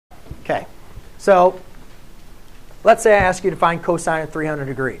Okay, so let's say I ask you to find cosine of 300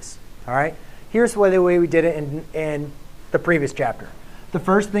 degrees. All right, here's the way we did it in the previous chapter. The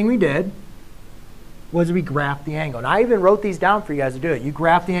first thing we did was we graphed the angle. And I even wrote these down for you guys to do it. You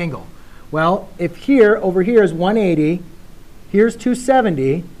graph the angle. Well, if over here is 180, here's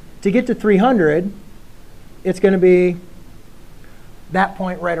 270, to get to 300, it's going to be that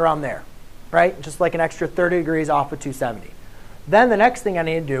point right around there, right? Just like an extra 30 degrees off of 270. Then the next thing I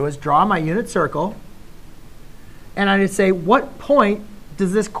need to do is draw my unit circle. And I need to say, what point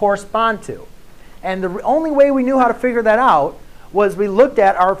does this correspond to? And the only way we knew how to figure that out was we looked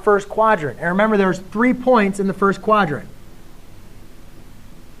at our first quadrant. And remember, there's 3 points in the first quadrant,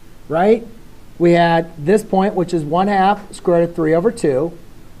 right? We had this point, which is 1/2 square root of 3 over 2,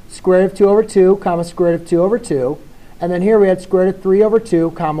 square root of 2 over 2, comma square root of 2 over 2. And then here we had square root of 3 over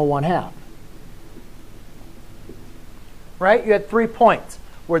 2, comma 1/2. Right? You had 3 points,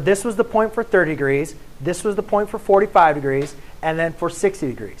 where this was the point for 30 degrees, this was the point for 45 degrees, and then for 60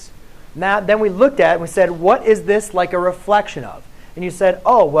 degrees. Now, then we looked at it and we said, what is this like a reflection of? And you said,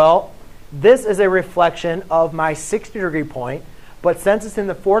 oh, well, this is a reflection of my 60-degree point, but since it's in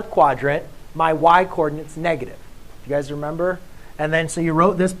the 4th quadrant, my y-coordinate's negative. You guys remember? And then so you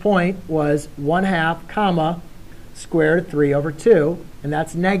wrote this point was 1/2, comma, square root of 3 over 2, and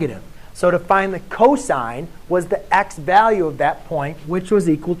that's negative. So to find the cosine was the x value of that point, which was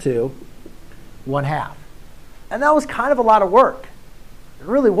equal to 1/2. And that was kind of a lot of work. It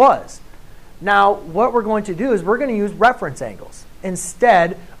really was. Now, what we're going to do is we're going to use reference angles.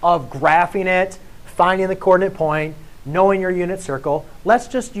 Instead of graphing it, finding the coordinate point, knowing your unit circle, let's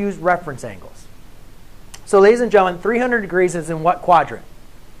just use reference angles. So ladies and gentlemen, 300 degrees is in what quadrant?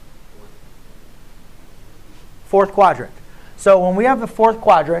 4th quadrant. So when we have the 4th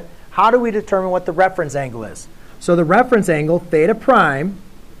quadrant, how do we determine what the reference angle is? So the reference angle, theta prime,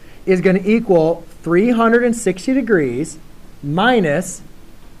 is going to equal 360 degrees minus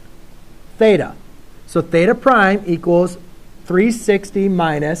theta. So theta prime equals 360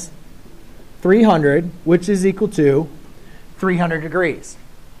 minus 300, which is equal to 300 degrees.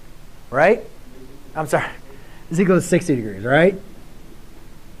 Right? I'm sorry. Is equal to 60 degrees, right?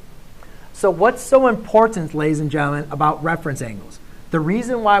 So what's so important, ladies and gentlemen, about reference angles? The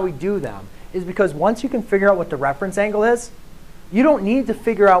reason why we do them is because once you can figure out what the reference angle is, you don't need to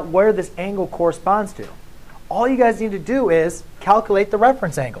figure out where this angle corresponds to. All you guys need to do is calculate the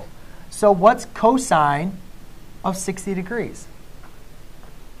reference angle. So what's cosine of 60 degrees?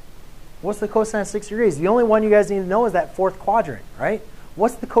 What's the cosine of 60 degrees? The only one you guys need to know is that 4th quadrant, right?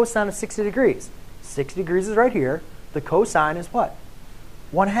 What's the cosine of 60 degrees? 60 degrees is right here. The cosine is what?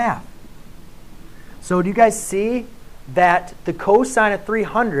 1/2. So do you guys see that the cosine of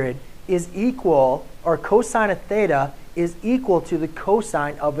 300 is equal, or cosine of theta is equal to the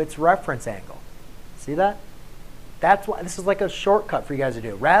cosine of its reference angle? See that? That's why this is like a shortcut for you guys to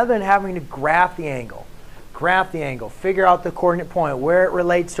do. Rather than having to graph the angle, figure out the coordinate point, where it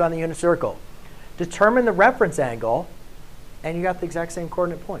relates to on the unit circle, determine the reference angle, and you got the exact same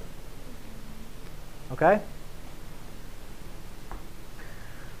coordinate point. Okay?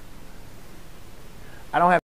 I don't have